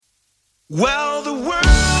Well, the world is a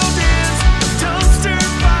dumpster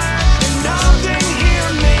fire, and nothing here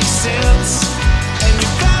makes sense. And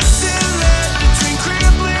you're vacillating between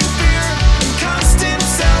crippling fear and constant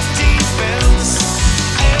self-defense.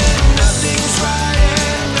 And nothing's right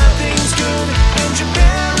and nothing's good, and you're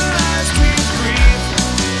paralyzed with grief.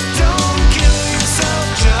 Don't kill yourself,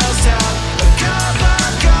 just have a cup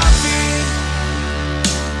of coffee.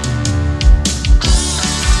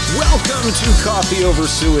 Welcome to Coffee Over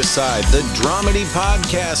Suicide, the dramedy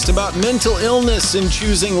podcast about mental illness and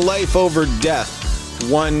choosing life over death,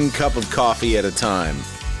 one cup of coffee at a time.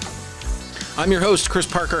 I'm your host, Chris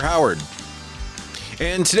Parker Howard.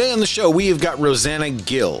 And today on the show, we have got Rosanna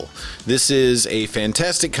Gill. This is a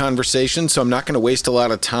fantastic conversation, so I'm not going to waste a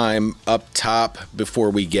lot of time up top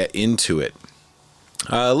before we get into it.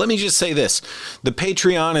 Let me just say this. The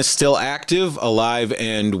Patreon is still active, alive,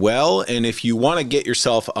 and well. And if you want to get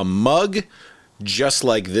yourself a mug just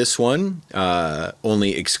like this one,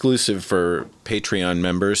 only exclusive for Patreon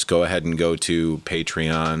members, go ahead and go to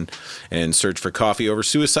Patreon and search for Coffee Over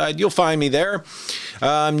Suicide. You'll find me there.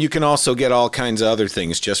 You can also get all kinds of other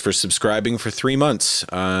things just for subscribing for 3 months.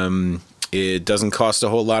 It doesn't cost a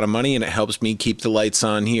whole lot of money, and it helps me keep the lights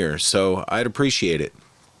on here. So I'd appreciate it.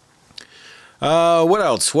 What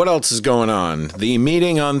else? What else is going on? The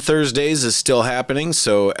meeting on Thursdays is still happening,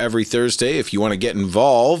 so every Thursday, if you want to get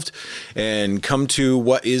involved and come to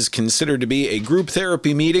what is considered to be a group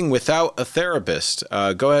therapy meeting without a therapist,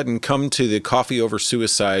 go ahead and come to the Coffee Over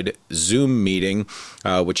Suicide Zoom meeting,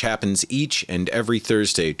 which happens each and every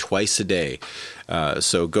Thursday, twice a day.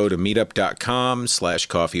 So go to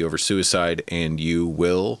meetup.com/coffeeoversuicide and you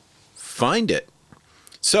will find it.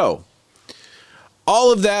 So,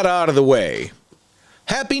 all of that out of the way.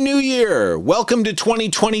 Happy New Year! Welcome to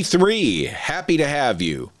 2023. Happy to have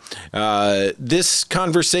you. This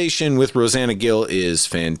conversation with Rosanna Gill is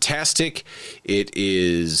fantastic. It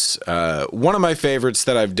is one of my favorites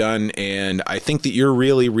that I've done, and I think that you're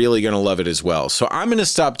really, really going to love it as well. So I'm going to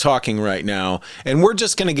stop talking right now, and we're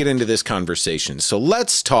just going to get into this conversation. So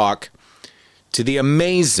let's talk to the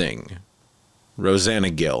amazing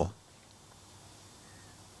Rosanna Gill.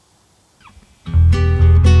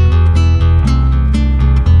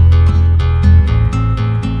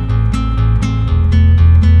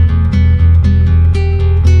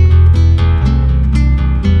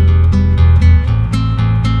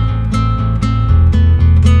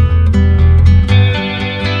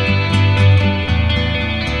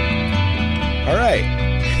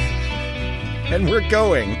 And we're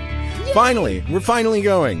going. Finally, we're finally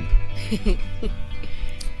going.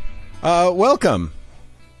 Welcome.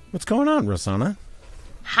 What's going on, Rosanna?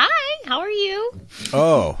 Hi, how are you?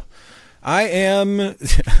 Oh, I am.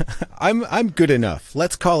 I'm good enough.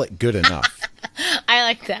 Let's call it good enough. I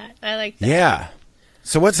like that. Yeah.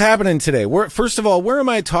 So what's happening today? First of all, where am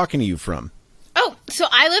I talking to you from? Oh, so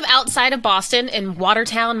I live outside of Boston in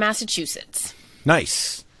Watertown, Massachusetts.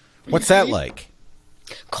 Nice. What's that like?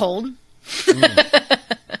 Cold.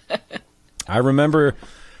 I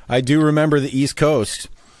do remember the East Coast.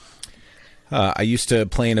 I used to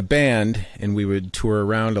play in a band, and we would tour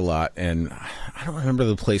around a lot. And I don't remember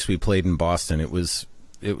the place we played in Boston. It was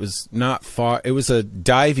not far. It was a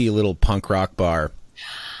divey little punk rock bar,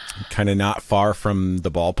 kind of not far from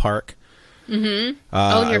the ballpark.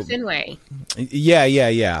 Mm-hmm. Near Fenway.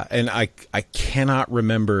 Yeah. And I cannot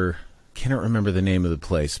remember the name of the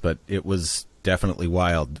place, but it was definitely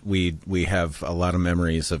wild. We have a lot of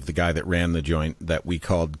memories of the guy that ran the joint that we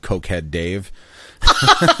called Cokehead Dave.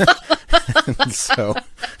 So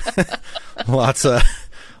lots of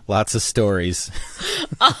stories.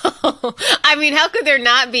 Oh, I mean, how could there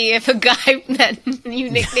not be if a guy that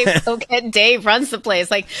you nicknamed Cokehead Dave runs the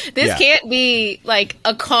place? Like, this can't be like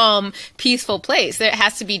a calm, peaceful place. There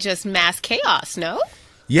has to be just mass chaos, no?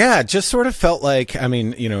 Yeah, it just sort of felt like, I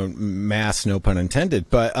mean, mass, no pun intended,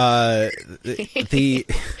 but the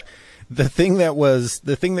thing that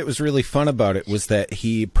was really fun about it was that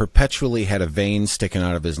he perpetually had a vein sticking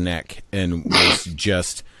out of his neck, and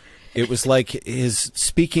it was like his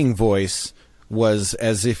speaking voice was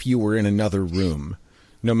as if you were in another room,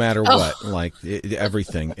 no matter what, like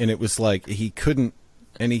everything. And it was like he couldn't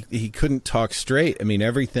talk straight. I mean,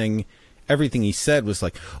 everything he said was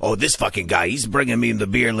like, "Oh, this fucking guy, he's bringing me the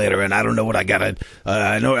beer later, and I don't know what I gotta,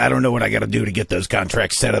 I don't know what I gotta do to get those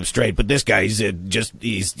contracts set up straight. But this guy,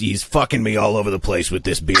 he's fucking me all over the place with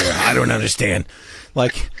this beer. I don't understand.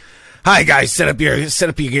 Like, hi guys, set up your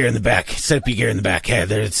gear in the back. Hey,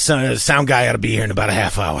 the sound guy ought to be here in about a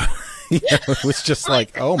half hour." It was just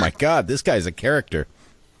like, oh my god, this guy's a character.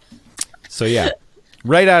 So yeah,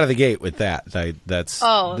 right out of the gate with that.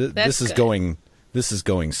 This is good. This is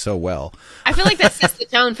going so well. I feel like that sets the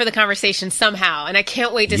tone for the conversation somehow, and I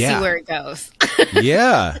can't wait to see where it goes.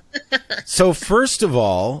 Yeah. So first of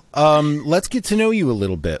all, let's get to know you a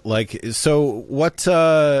little bit. Like, so what,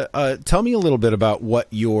 tell me a little bit about what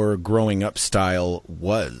your growing up style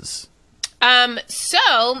was.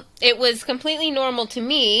 So it was completely normal to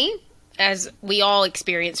me, as we all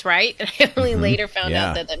experience, right? And I only later found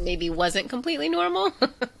out that maybe wasn't completely normal.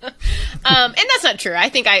 And that's not true. I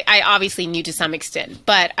think I obviously knew to some extent.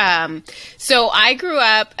 But so I grew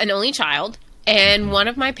up an only child, and one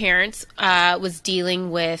of my parents was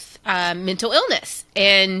dealing with mental illness.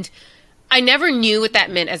 And I never knew what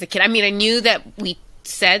that meant as a kid. I mean, I knew that we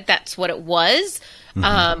said that's what it was.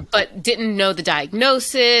 But didn't know the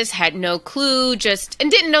diagnosis, had no clue, and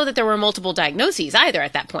didn't know that there were multiple diagnoses either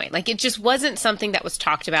at that point. Like, it just wasn't something that was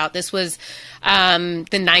talked about. This was the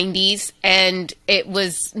 90s, and it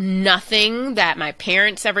was nothing that my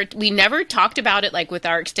parents we never talked about it, like, with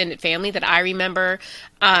our extended family that I remember.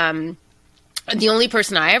 The only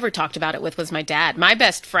person I ever talked about it with was my dad. My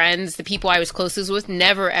best friends, the people I was closest with,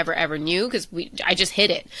 never, ever, ever knew, because I just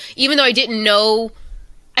hid it. Even though I didn't know.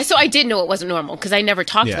 So I did know it wasn't normal because I never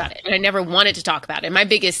talked about it, and I never wanted to talk about it. My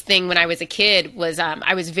biggest thing when I was a kid was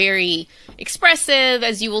I was very expressive,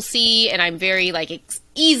 as you will see, and I'm very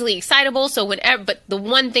easily excitable. So but the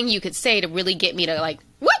one thing you could say to really get me to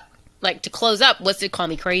to close up was to call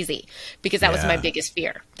me crazy, because that was my biggest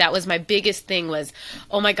fear. That was my biggest thing was,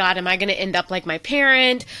 oh my God, am I going to end up like my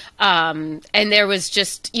parent? And there was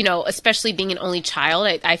just, especially being an only child,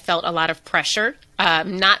 I felt a lot of pressure.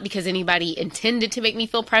 Not because anybody intended to make me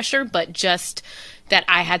feel pressure, but just that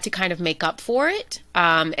I had to kind of make up for it.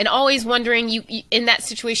 And always wondering, you in that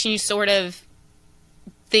situation, you sort of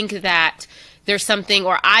think that there's something,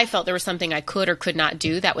 or I felt there was something I could or could not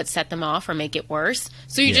do that would set them off or make it worse.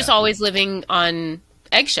 So you're just always living on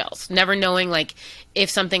eggshells, never knowing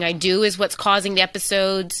if something I do is what's causing the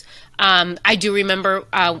episodes. I do remember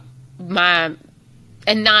I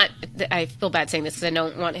feel bad saying this because I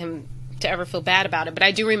don't want him to ever feel bad about it, but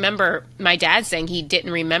I do remember my dad saying he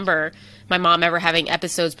didn't remember my mom ever having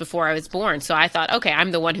episodes before I was born. So I thought, okay,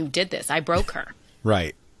 I'm the one who did this. I broke her.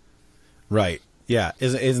 Right. Yeah.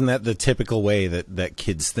 Isn't that the typical way that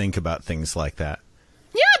kids think about things like that?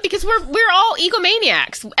 Yeah, because we're all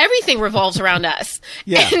egomaniacs. Everything revolves around us.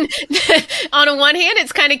 Yeah. And on one hand,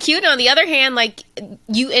 it's kind of cute. And on the other hand, I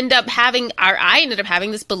ended up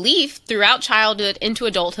having this belief throughout childhood into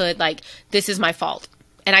adulthood, this is my fault.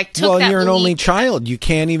 And I took that. Well, you're an only child. You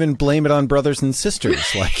can't even blame it on brothers and sisters.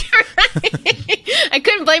 I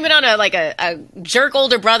couldn't blame it on a jerk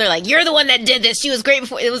older brother. You're the one that did this. She was great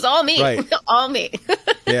before. It was all me. Right. All me.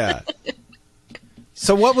 Yeah.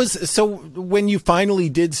 So when you finally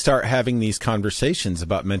did start having these conversations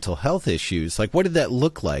about mental health issues, what did that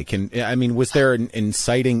look like? And I mean, was there an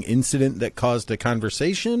inciting incident that caused a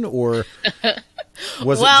conversation, or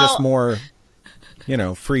was it just more,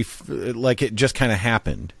 free, it just kind of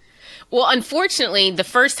happened? Well, unfortunately, the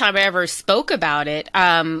first time I ever spoke about it,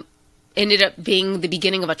 ended up being the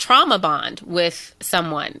beginning of a trauma bond with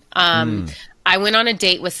someone. I went on a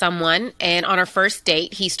date with someone, and on our first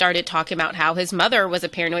date, he started talking about how his mother was a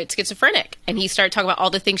paranoid schizophrenic, and he started talking about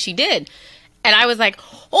all the things she did. And I was like,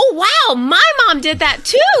 oh, wow, my mom did that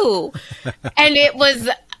too. And it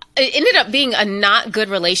ended up being a not good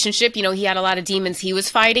relationship. He had a lot of demons he was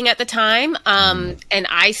fighting at the time. And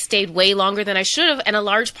I stayed way longer than I should have. And a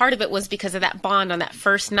large part of it was because of that bond on that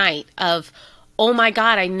first night of, oh my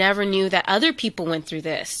God, I never knew that other people went through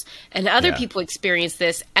this and other people experienced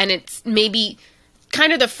this. And it's maybe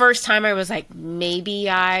kind of the first time I was like, maybe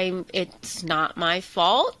it's not my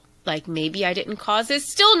fault. Maybe I didn't cause this.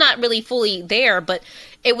 Still not really fully there, but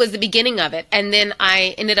it was the beginning of it. And then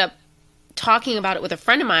I ended up talking about it with a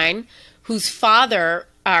friend of mine whose father,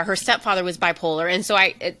 her stepfather, was bipolar. And so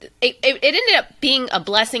it ended up being a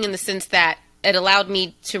blessing in the sense that it allowed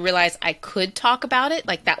me to realize I could talk about it.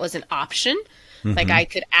 That was an option. Mm-hmm. I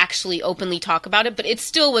could actually openly talk about it, but it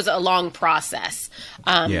still was a long process.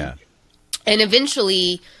 And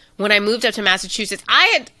eventually, when I moved up to Massachusetts,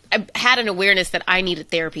 I had an awareness that I needed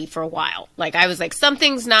therapy for a while. I was like,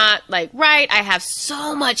 something's not right. I have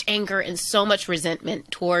so much anger and so much resentment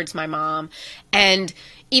towards my mom. And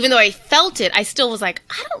even though I felt it, I still was like,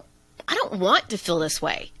 I don't want to feel this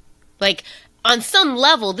way. On some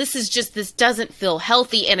level, this doesn't feel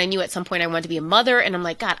healthy. And I knew at some point I wanted to be a mother. And I'm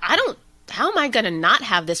like, God, how am I going to not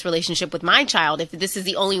have this relationship with my child if this is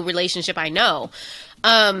the only relationship I know?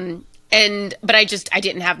 but I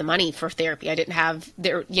didn't have the money for therapy. I didn't have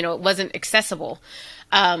there, it wasn't accessible.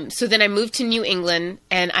 So then I moved to New England,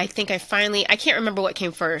 and I think I can't remember what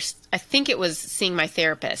came first. I think it was seeing my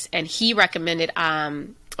therapist, and he recommended,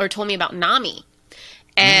 or told me about NAMI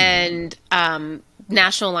and,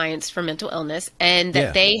 National Alliance for Mental Illness, and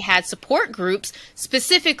that they had support groups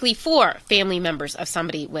specifically for family members of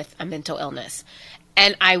somebody with a mental illness.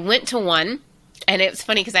 And I went to one, and it was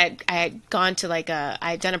funny because I had gone to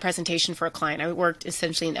I had done a presentation for a client. I worked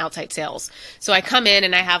essentially in outside sales. So I come in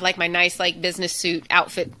and I have my nice business suit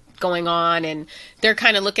outfit going on, and they're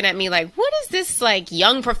kind of looking at me like, what is this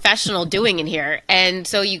young professional doing in here? And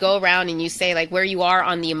so you go around and you say where you are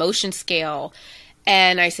on the emotion scale.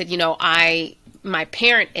 And I said, my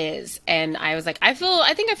parent is, and I was like, I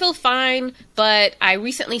think I feel fine, but I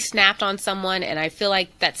recently snapped on someone, and I feel like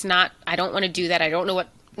I don't want to do that. I don't know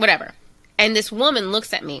whatever. And this woman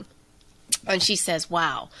looks at me and she says,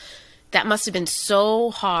 wow, that must have been so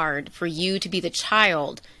hard for you to be the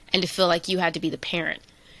child and to feel like you had to be the parent.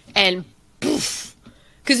 And poof,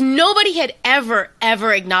 because nobody had ever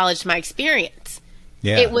acknowledged my experience.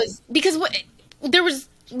 Yeah. It was because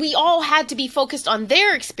we all had to be focused on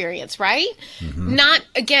their experience, right? Mm-hmm. Not,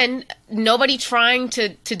 again, nobody trying to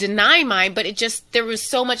deny mine, but there was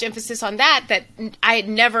so much emphasis on that I had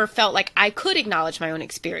never felt like I could acknowledge my own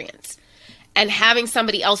experience. And having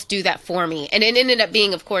somebody else do that for me. And it ended up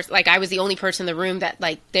being, of course, I was the only person in the room that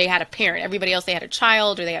they had a parent. Everybody else, they had a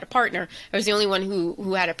child or they had a partner. I was the only one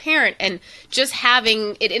who had a parent. And just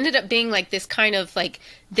it ended up being this kind of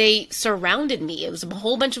they surrounded me. It was a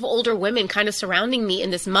whole bunch of older women kind of surrounding me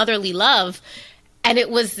in this motherly love. And it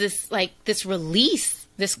was this this release,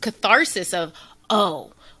 this catharsis of,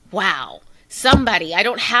 oh, wow. Somebody, I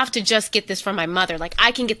don't have to just get this from my mother.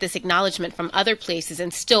 I can get this acknowledgement from other places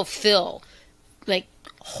and still feel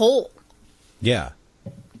whole. Yeah.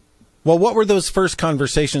 Well, what were those first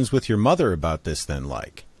conversations with your mother about this then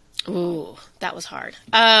like? Ooh, that was hard.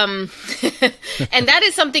 And that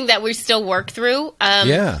is something that we still work through.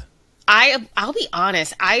 Yeah. I'll be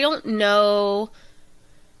honest. I don't know.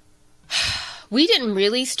 We didn't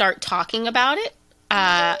really start talking about it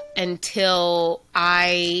until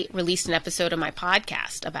I released an episode of my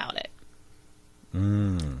podcast about it.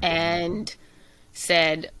 And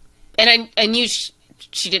said, and I knew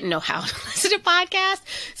she didn't know how to listen to podcasts.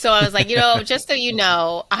 So I was like, just so you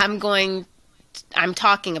know, I'm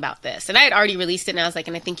talking about this. And I had already released it, and I was like,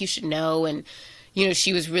 and I think you should know. And,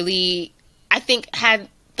 she was really, I think, had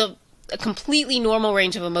a completely normal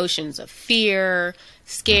range of emotions of fear,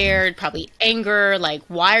 scared, probably anger.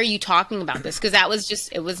 Why are you talking about this? Because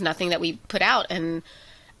it was nothing that we put out. And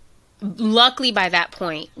luckily by that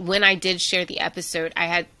point, when I did share the episode, I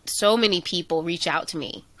had so many people reach out to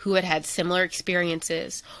me who had similar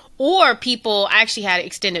experiences, or I actually had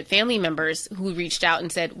extended family members who reached out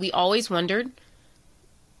and said, we always wondered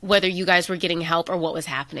whether you guys were getting help or what was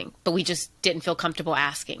happening, but we just didn't feel comfortable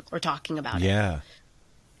asking or talking about it. Yeah.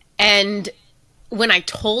 And when I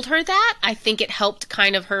told her that, I think it helped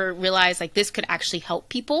kind of her realize this could actually help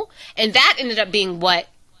people. And that ended up being what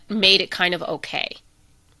made it kind of okay.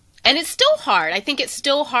 And it's still hard. I think it's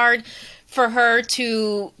still hard for her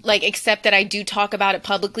to accept that I do talk about it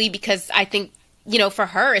publicly, because I think, for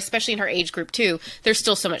her, especially in her age group too, there's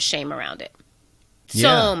still so much shame around it.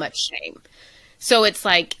 So much shame. So it's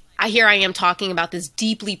here I am talking about this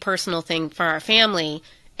deeply personal thing for our family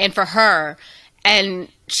and for her, and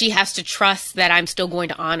she has to trust that I'm still going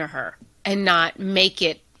to honor her and not make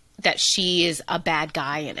it that she is a bad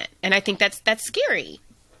guy in it. And I think that's scary.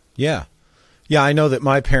 Yeah. Yeah, I know that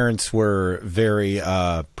my parents were very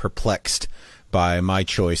perplexed by my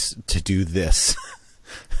choice to do this.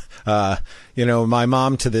 My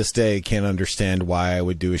mom to this day can't understand why I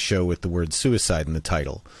would do a show with the word suicide in the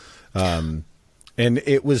title. And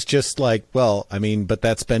it was just but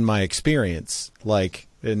that's been my experience.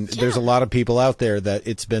 There's a lot of people out there that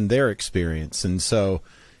it's been their experience. And so,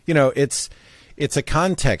 it's a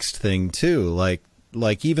context thing too.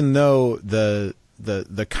 Even though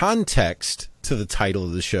the context to the title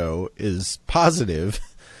of the show is positive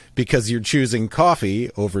because you're choosing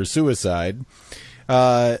coffee over suicide,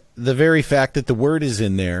 the very fact that the word is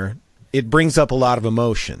in there, it brings up a lot of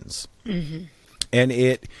emotions. Mm-hmm.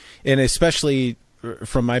 And especially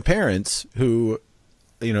from my parents who,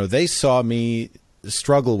 they saw me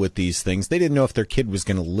struggle with these things. They didn't know if their kid was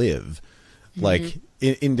going to live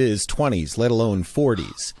into his 20s, let alone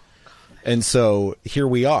 40s. And so here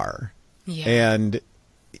we are. Yeah. And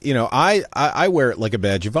I wear it like a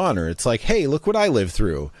badge of honor. It's hey, look what I lived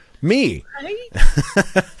through. Me.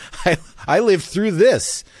 Right? I lived through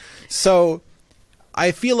this. So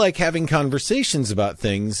I feel like having conversations about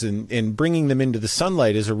things and bringing them into the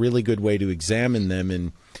sunlight is a really good way to examine them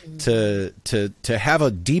and to have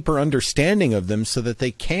a deeper understanding of them so that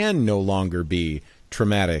they can no longer be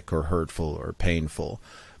traumatic or hurtful or painful.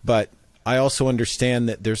 But I also understand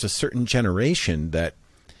that there's a certain generation that,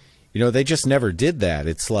 they just never did that.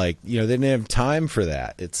 It's like, they didn't have time for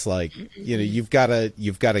that. It's like, you've got to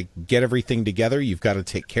get everything together. You've got to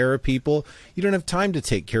take care of people. You don't have time to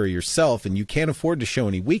take care of yourself, and you can't afford to show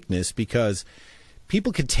any weakness because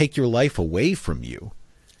people could take your life away from you.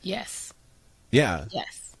 Yes. Yeah.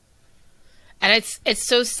 Yes. And it's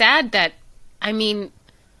so sad that,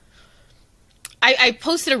 I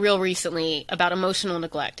posted a reel recently about emotional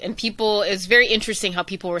neglect, and it's very interesting how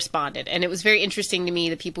people responded. And it was very interesting to me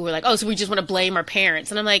that people were like, oh, so we just want to blame our parents.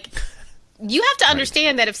 And I'm like, you have to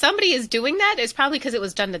understand that if somebody is doing that, it's probably because it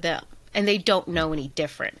was done to them and they don't know any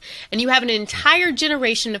different. And you have an entire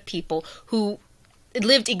generation of people who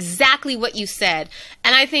lived exactly what you said.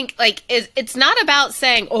 And I think it's not about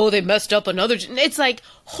saying, oh, they messed up another. It's like,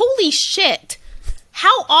 holy shit.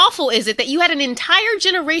 How awful is it that you had an entire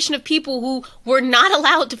generation of people who were not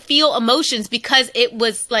allowed to feel emotions because it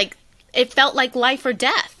was like, it felt like life or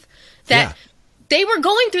death, that they were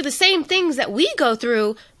going through the same things that we go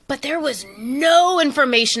through, but there was no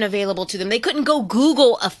information available to them. They couldn't go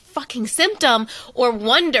Google a fucking symptom or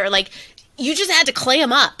wonder, you just had to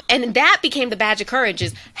clam up. And that became the badge of courage,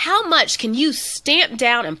 is how much can you stamp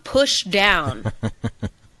down and push down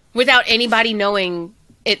without anybody knowing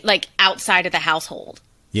it, outside of the household.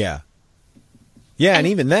 Yeah. Yeah. And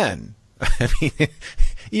even then,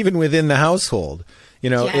 even within the household,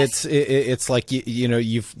 yes. it's like,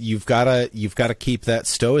 you've got to keep that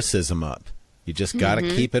stoicism up. You just got to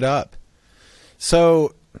keep it up.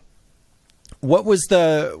 So what was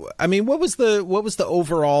the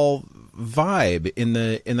overall vibe in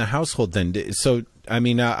the household then? So, I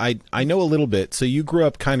know a little bit. So you grew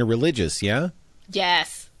up kind of religious, yeah?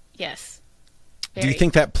 Yes. Yes. Very. Do you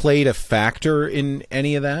think that played a factor in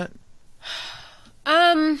any of that?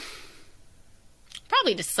 Probably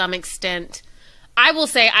to some extent. I will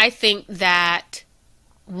say I think that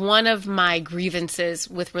one of my grievances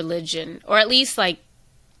with religion, or at least I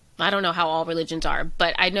don't know how all religions are,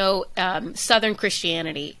 but I know Southern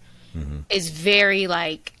Christianity is very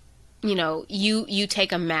you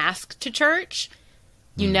take a mask to church.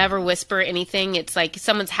 You never whisper anything. It's like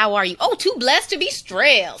someone's, how are you? Oh, too blessed to be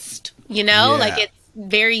stressed. It's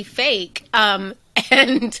very fake.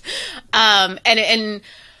 And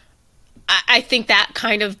I think that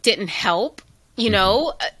kind of didn't help,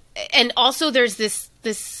 and also there's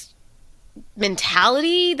this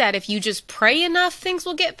mentality that if you just pray enough, things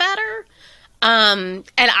will get better. And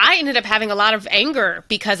I ended up having a lot of anger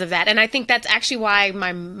because of that. And I think that's actually why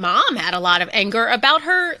my mom had a lot of anger about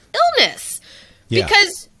her illness,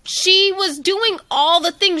 because she was doing all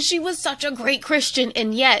the things. She was such a great Christian,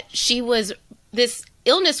 and yet this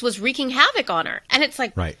illness was wreaking havoc on her. And it's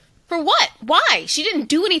like, right. For what? Why? She didn't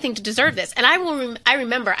do anything to deserve this. And I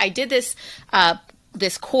remember I did this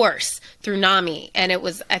course through NAMI, and it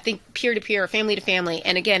was, I think, peer-to-peer or family-to-family.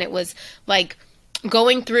 And again, it was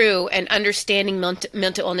going through and understanding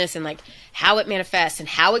mental illness and how it manifests and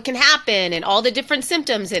how it can happen and all the different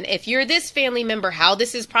symptoms. And if you're this family member, how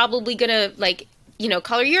this is probably going to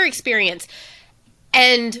color your experience.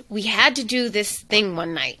 And we had to do this thing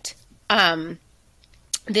one night,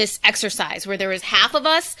 this exercise where there was half of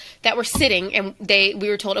us that were sitting, and we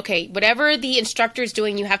were told, okay, whatever the instructor's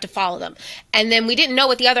doing, you have to follow them. And then we didn't know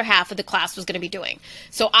what the other half of the class was going to be doing.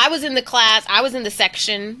 So I was in the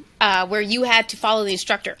section where you had to follow the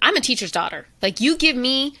instructor. I'm a teacher's daughter. You give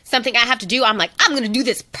me something I have to do, I'm like, I'm going to do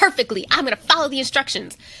this perfectly. I'm going to follow the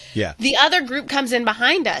instructions. Yeah. The other group comes in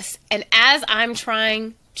behind us, and as I'm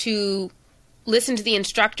trying to listen to the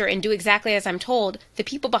instructor and do exactly as I'm told, the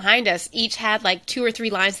people behind us each had 2 or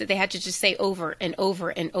 3 lines that they had to just say over and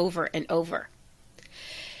over and over and over.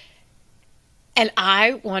 And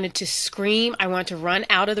I wanted to scream. I wanted to run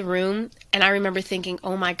out of the room. And I remember thinking,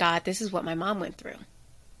 oh my God, this is what my mom went through.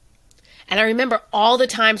 And I remember all the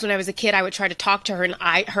times when I was a kid, I would try to talk to her and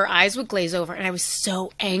her eyes would glaze over, and I was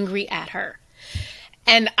so angry at her.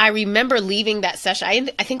 And I remember leaving that session.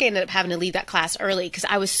 I think I ended up having to leave that class early because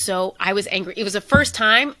I was angry. It was the first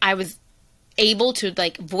time I was able to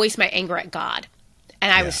voice my anger at God.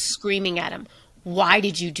 And I was screaming at him. Why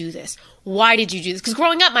did you do this? Why did you do this? Because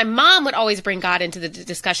growing up, my mom would always bring God into the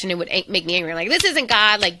discussion and would make me angry. This isn't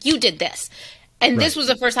God. You did this. And this was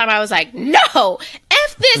the first time I was like, no,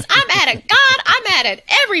 F this. I'm mad at God. I'm mad at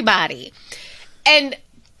everybody. And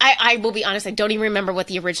I will be honest, I don't even remember what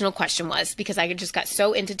the original question was because I just got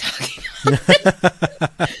so into talking about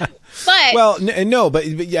it. But well, no, but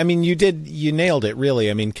I mean, you nailed it really.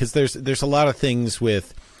 I mean, because there's a lot of things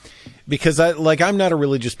with, because I'm not a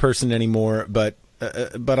religious person anymore, but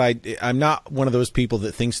I'm not one of those people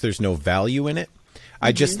that thinks there's no value in it.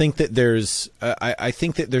 I just think that I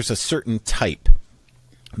think that there's a certain type.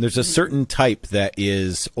 There's a certain type that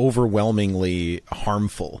is overwhelmingly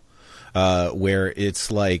harmful. Where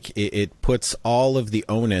it's like it puts all of the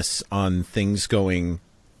onus on things going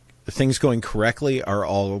correctly are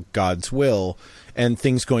all God's will, and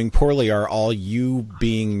things going poorly are all you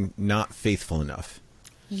being not faithful enough.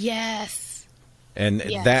 Yes. And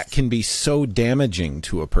Yes. that can be so damaging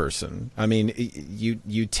to a person. I mean,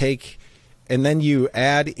 you take, and then you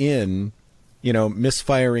add in,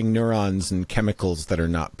 misfiring neurons and chemicals that are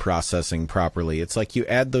not processing properly. It's like you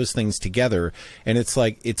add those things together and it's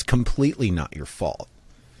like, it's completely not your fault.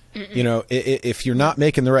 If you're not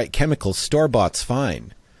making the right chemicals, store-bought's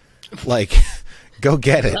fine. Like, go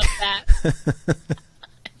get it.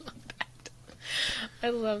 I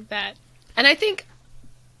love that. And I think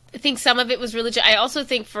some of it was religion. I also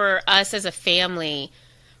think for us as a family,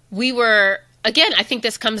 we were, again, I think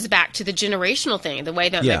this comes back to the generational thing, the way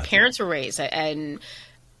that my parents were raised. And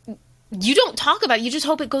you don't talk about it. You just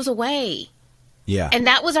hope it goes away. Yeah. And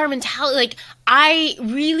that was our mentality. Like,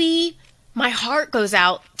 my heart goes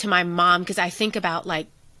out to my mom because I think about, like,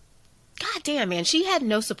 God damn, man, she had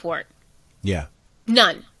no support. Yeah.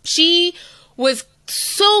 None. She was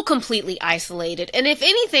so completely isolated. And if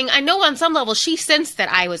anything, I know on some level she sensed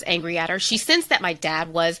that I was angry at her. She sensed that my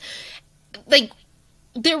dad was. Like,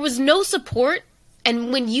 there was no support.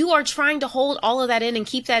 And when you are trying to hold all of that in and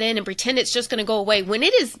keep that in and pretend it's just going to go away, when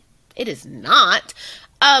it is not,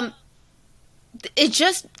 it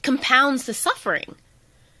just compounds the suffering.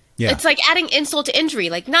 Yeah. It's like adding insult to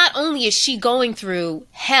injury. Like, not only is she going through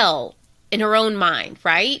hell in her own mind,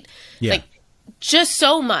 right? Yeah. Like, just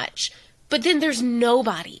so much. But then there's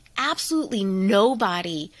nobody, absolutely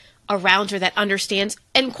nobody around her that understands.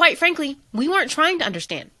 And quite frankly, we weren't trying to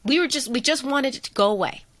understand. We just wanted it to go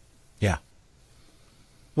away. Yeah.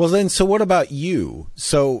 Well, then, so what about you?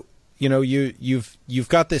 So, you've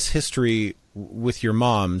got this history with your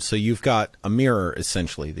mom. So you've got a mirror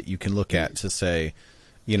essentially that you can look at to say,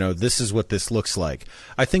 this is what this looks like.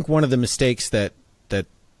 I think one of the mistakes that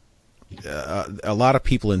a lot of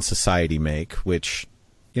people in society make, which,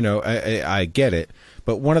 I get it,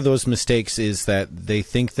 but one of those mistakes is that they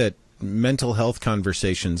think that mental health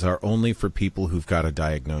conversations are only for people who've got a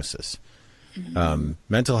diagnosis. Mm-hmm.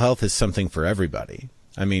 Mental health is something for everybody.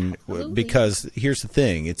 I mean, because here's the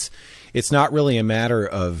thing, it's not really a matter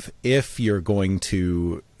of if you're going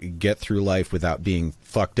to get through life without being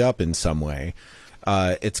fucked up in some way.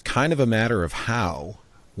 It's kind of a matter of how.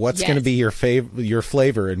 What's going to be your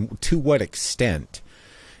flavor and to what extent?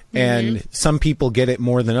 And some people get it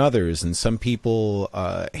more than others, and some people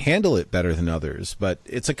handle it better than others. But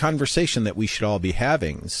it's a conversation that we should all be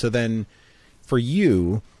having. So then for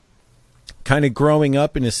you, kind of growing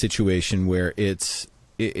up in a situation where it's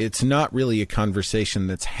not really a conversation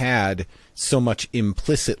that's had so much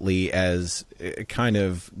implicitly as kind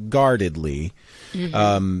of guardedly,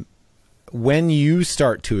 when you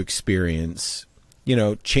start to experience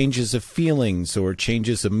changes of feelings or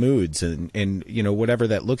changes of moods and whatever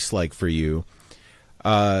that looks like for you,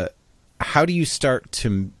 how do you start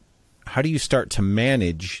to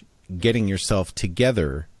manage getting yourself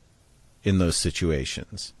together in those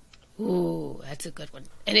situations? Ooh, that's a good one.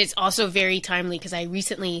 And it's also very timely because I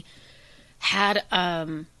recently had,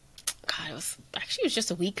 it was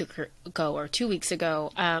just a week ago or 2 weeks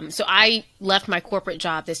ago. So I left my corporate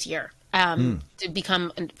job this year. To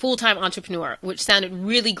become a full-time entrepreneur, which sounded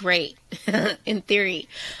really great in theory.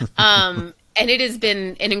 And it has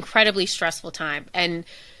been an incredibly stressful time. And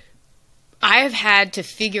I have had to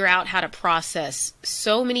figure out how to process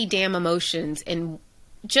so many damn emotions in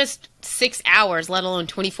just 6 hours, let alone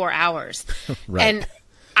 24 hours. Right. And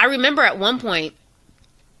I remember at one point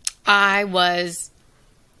I was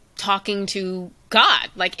talking to God,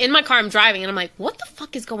 like in my car, I'm driving and I'm like, what the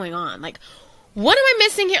fuck is going on? Like, what am I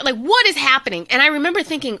missing here? Like, what is happening? And I remember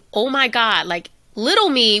thinking, oh my God, like little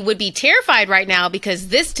me would be terrified right now because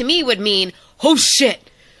this to me would mean, oh shit,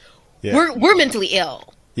 we're mentally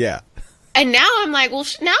ill. Yeah. And now I'm like, well,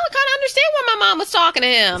 now I kind of understand why my mom was talking to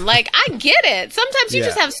him. Like, I get it. Sometimes you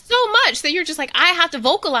just have so much that you're just like, I have to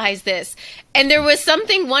vocalize this. And there was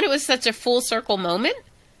something, one, it was such a full circle moment.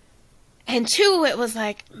 And two, it was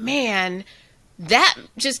like, man, that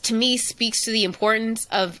just to me speaks to the importance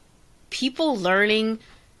of people learning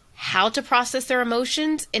how to process their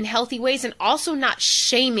emotions in healthy ways, and also not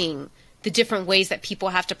shaming the different ways that people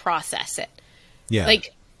have to process it. Yeah.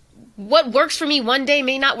 Like, what works for me one day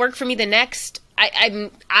may not work for me the next. I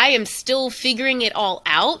am still figuring it all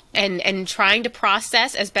out and trying to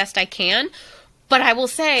process as best I can. But I will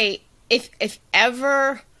say, if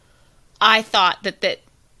ever I thought that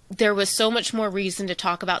there was so much more reason to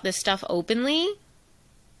talk about this stuff openly,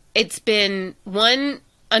 it's been, one,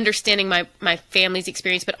 understanding my family's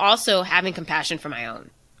experience, but also having compassion for my own.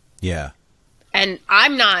 Yeah. And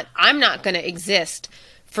I'm not going to exist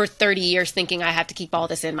for 30 years thinking I have to keep all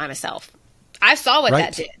this in by myself. I saw what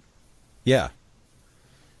that did. Yeah.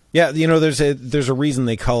 Yeah, you know, there's a reason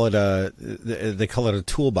they call it a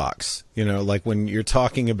toolbox. You know, like when you're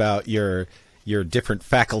talking about your different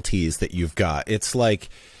faculties that you've got, it's like,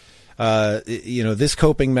 you know, this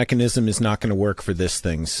coping mechanism is not going to work for this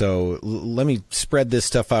thing. So let me spread this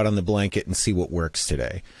stuff out on the blanket and see what works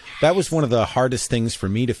today. That was one of the hardest things for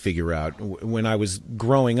me to figure out when I was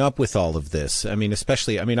growing up with all of this. I mean,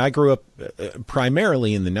 I grew up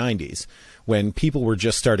primarily in the 90s when people were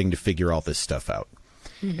just starting to figure all this stuff out.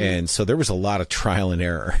 Mm-hmm. And so there was a lot of trial and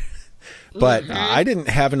error. But I didn't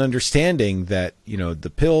have an understanding that, you know,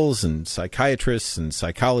 the pills and psychiatrists and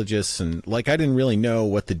psychologists and I didn't really know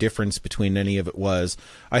what the difference between any of it was.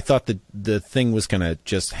 I thought that the thing was going to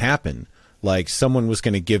just happen. Like someone was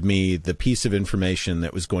going to give me the piece of information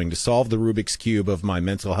that was going to solve the Rubik's Cube of my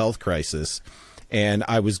mental health crisis. And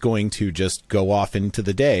I was going to just go off into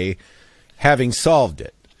the day having solved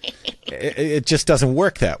it. It just doesn't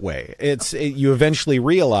work that way. You eventually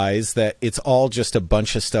realize that it's all just a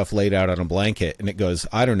bunch of stuff laid out on a blanket, and it goes,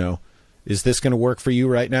 I don't know, is this going to work for you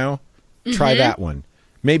right now? Mm-hmm. Try that one.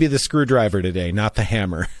 Maybe the screwdriver today, not the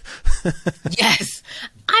hammer. Yes.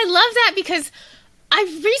 I love that because I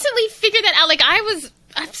recently figured that out. Like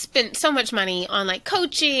I've spent so much money on like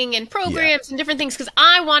coaching and programs and different things because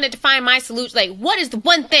I wanted to find my solution. Like, what is the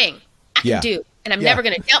one thing I can do? And I'm never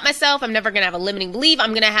going to doubt myself. I'm never going to have a limiting belief.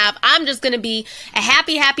 I'm just going to be a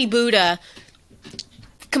happy Buddha,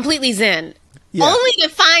 completely zen. Yeah. Only to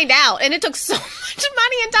find out. And it took so much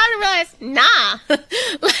money and time to realize,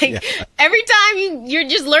 every time you're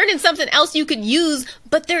just learning something else you could use,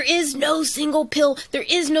 but there is no single pill. There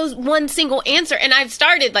is no one single answer. And I've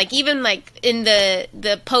started even in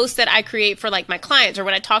the posts that I create for my clients or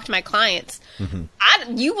when I talk to my clients,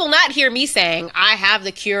 you will not hear me saying, I have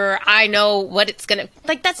the cure. I know what it's going to,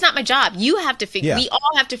 that's not my job. You have to we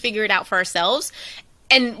all have to figure it out for ourselves.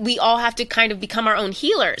 And we all have to kind of become our own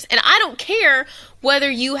healers. And I don't care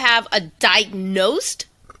whether you have a diagnosed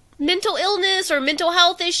mental illness or mental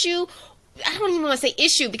health issue. I don't even want to say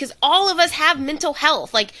issue because all of us have mental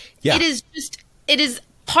health. It is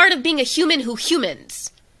part of being a human who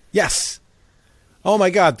humans. Yes. Oh my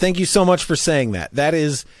God. Thank you so much for saying that. That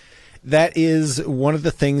is one of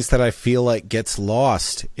the things that I feel like gets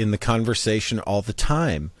lost in the conversation all the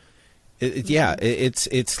time.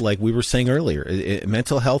 It's like we were saying earlier,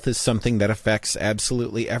 mental health is something that affects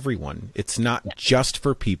absolutely everyone. It's not just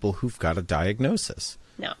for people who've got a diagnosis.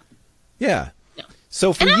 No. Yeah. No.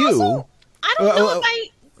 So for you, also, I don't know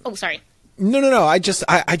if oh, sorry. No. I just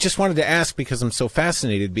wanted to ask because I'm so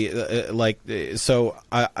fascinated. So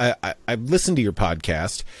I've listened to your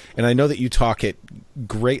podcast and I know that you talk at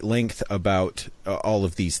great length about all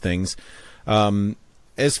of these things.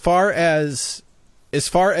 As far as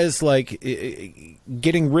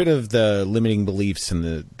getting rid of the limiting beliefs and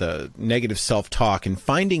the negative self-talk and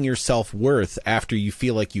finding your self-worth after you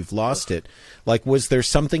feel like you've lost it, was there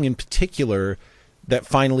something in particular that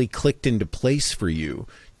finally clicked into place for you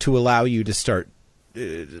to allow you to start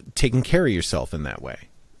taking care of yourself in that way?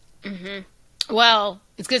 Mm-hmm. Well,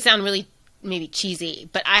 it's going to sound really maybe cheesy,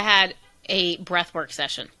 but I had a breathwork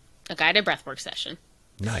session, a guided breathwork session.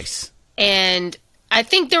 Nice. And I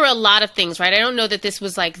think there were a lot of things, right? I don't know that this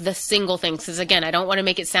was the single thing. Because again, I don't want to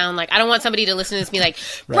make it sound I don't want somebody to listen to this and be like,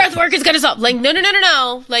 breath work is going to solve.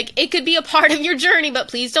 No. It could be a part of your journey, but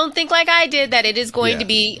please don't think like I did that it is going to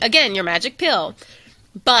be, again, your magic pill.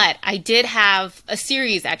 But I did have a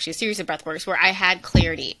series of breathworks where I had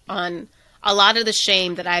clarity on a lot of the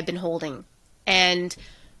shame that I've been holding. And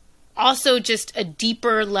also just a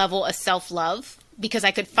deeper level of self-love because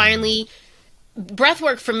I could finally,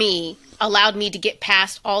 breathwork for me allowed me to get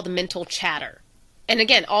past all the mental chatter. And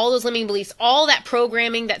again, all those limiting beliefs, all that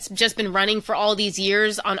programming that's just been running for all these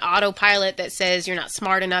years on autopilot that says you're not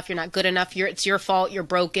smart enough, you're not good enough, it's your fault, you're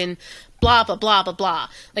broken, blah, blah, blah, blah, blah.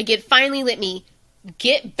 It finally let me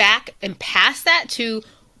get back and past that to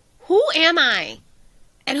who am I?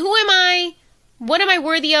 And who am I? What am I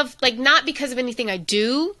worthy of? Not because of anything I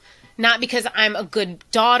do, not because I'm a good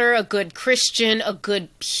daughter, a good Christian, a good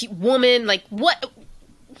woman. Like,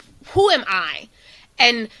 who am I?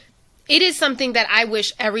 And it is something that I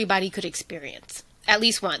wish everybody could experience at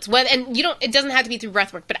least once. And it doesn't have to be through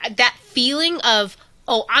breathwork, but that feeling of,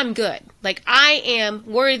 oh, I'm good. Like, I am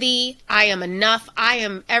worthy. I am enough. I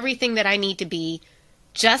am everything that I need to be,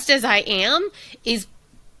 just as I am, is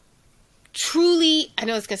truly, I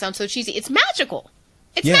know it's going to sound so cheesy, it's magical.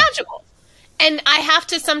 It's magical. And I have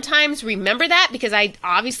to sometimes remember that, because I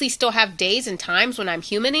obviously still have days and times when I'm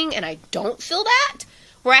humaning and I don't feel that,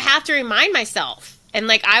 where I have to remind myself. And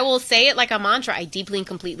like, I will say it like a mantra: I deeply and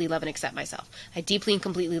completely love and accept myself. I deeply and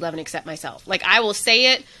completely love and accept myself. Like, I will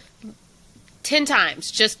say it 10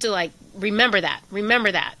 times just to like remember that,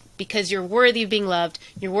 because you're worthy of being loved.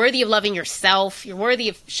 You're worthy of loving yourself. You're worthy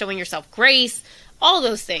of showing yourself grace, all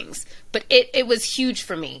those things. But it was huge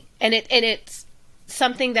for me. And it's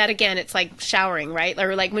something that, again, it's like showering, right?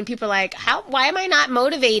 Or like when people are like, why am I not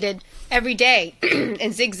motivated every day?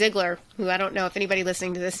 And Zig Ziglar, who I don't know if anybody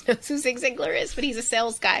listening to this knows who Zig Ziglar is, but he's a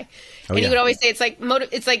sales guy. And he would always say,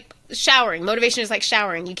 it's like showering. Motivation is like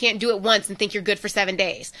showering. You can't do it once and think you're good for 7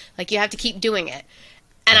 days. Like, you have to keep doing it.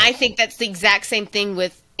 And I think that's the exact same thing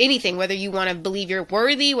with anything, whether you want to believe you're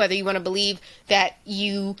worthy, whether you want to believe that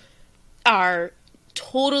you are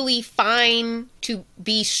totally fine to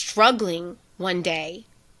be struggling one day.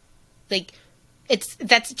 Like,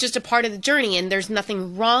 that's just a part of the journey, and there's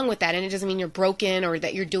nothing wrong with that, and it doesn't mean you're broken or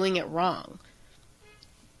that you're doing it wrong.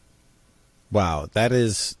 Wow, that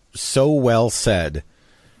is so well said.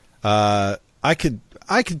 I could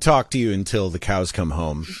talk to you until the cows come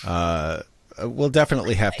home. We'll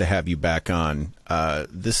definitely have to have you back on.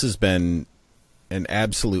 This has been an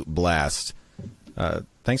absolute blast.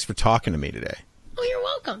 Thanks for talking to me today. Oh, you're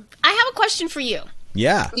welcome. I have a question for you.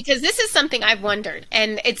 Yeah. Because this is something I've wondered,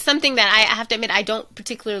 and it's something that I have to admit I don't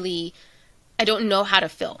know how to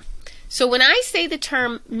fill. So when I say the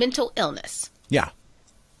term mental illness, yeah,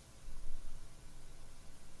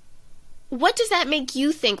 what does that make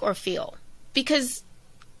you think or feel? Because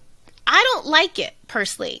I don't like it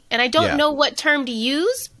personally, and I don't know what term to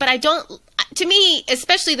use, but to me,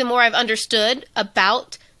 especially the more I've understood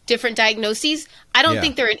about different diagnoses, I don't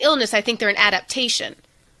think they're an illness. I think they're an adaptation.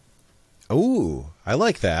 Ooh, I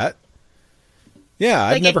like that. Yeah,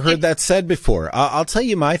 I've never heard that said before. I'll tell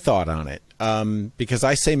you my thought on it, because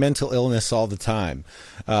I say mental illness all the time.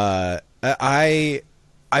 I've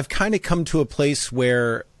kind of come to a place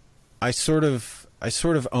where I sort of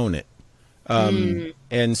own it.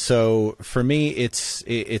 And so for me,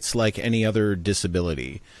 it's like any other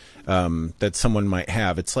disability that someone might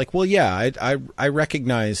have. It's like, well, yeah, I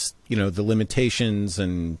recognize, the limitations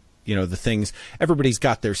and, the things. Everybody's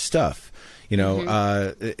got their stuff.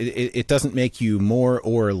 It doesn't make you more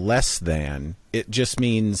or less than. It just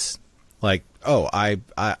means like, oh, I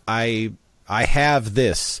have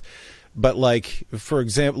this, but like, for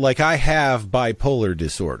example, like I have bipolar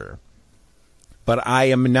disorder, but I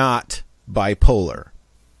am not bipolar.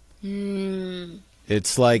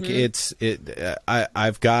 It's like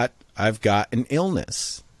I've got an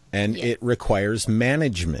illness, and it requires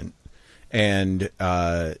management. And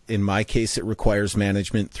in my case, it requires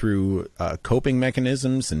management through coping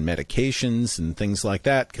mechanisms and medications and things like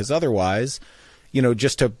that. Because otherwise,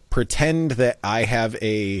 just to pretend that I have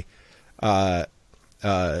to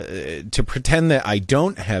pretend that I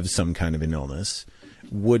don't have some kind of an illness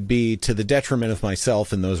would be to the detriment of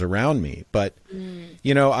myself and those around me. But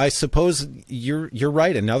I suppose you're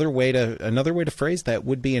right. Another way to phrase that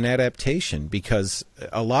would be an adaptation, because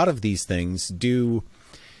a lot of these things do.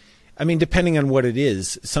 I mean, depending on what it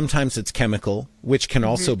is, sometimes it's chemical, which can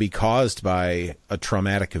also be caused by a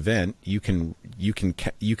traumatic event. You can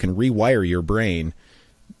rewire your brain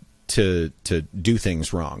to do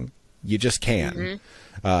things wrong. You just can.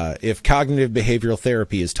 If cognitive behavioral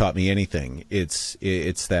therapy has taught me anything, it's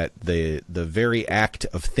that the very act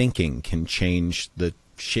of thinking can change the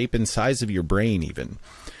shape and size of your brain. Even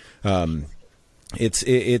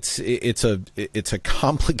it's a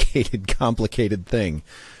complicated thing.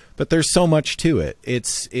 But there's so much to it.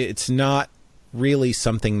 It's not really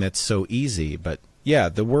something that's so easy. But yeah,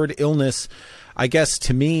 the word illness, I guess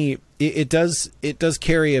to me, it does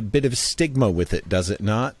carry a bit of stigma with it, does it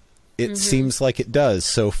not? It seems like it does.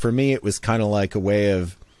 So for me, it was kind of like a way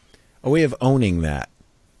of owning that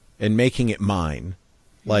and making it mine,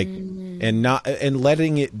 like and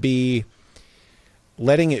letting it be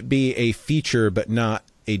a feature, but not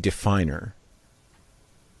a definer.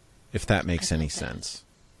 If that makes any sense.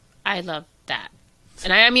 I love that.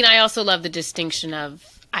 And I also love the distinction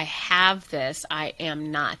of I have this, I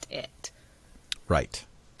am not it. Right.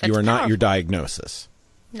 That's you are powerful. not your diagnosis.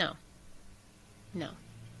 No. No.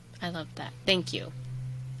 I love that. Thank you.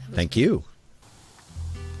 Thank you.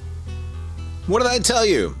 What did I tell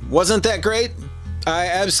you? Wasn't that great? I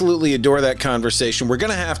absolutely adore that conversation. We're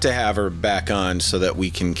going to have her back on so that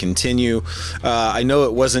we can continue. I know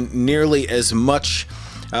it wasn't nearly as much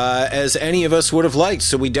as any of us would have liked,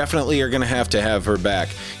 so we definitely are going to have her back.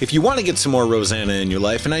 If you want to get some more Rosanna in your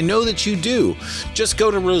life, and I know that you do, just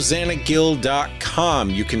go to rosannagill.com.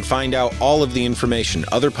 You can find out all of the information,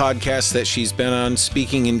 other podcasts that she's been on,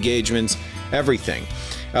 speaking engagements, everything.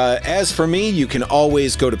 As for me, you can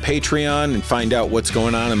always go to Patreon and find out what's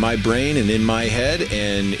going on in my brain and in my head.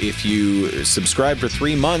 And if you subscribe for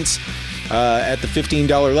 3 months at the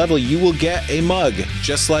 $15 level, you will get a mug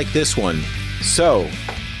just like this one. So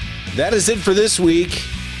that is it for this week.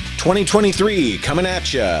 2023 coming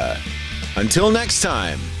at ya. Until next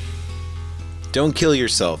time, don't kill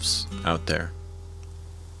yourselves out there.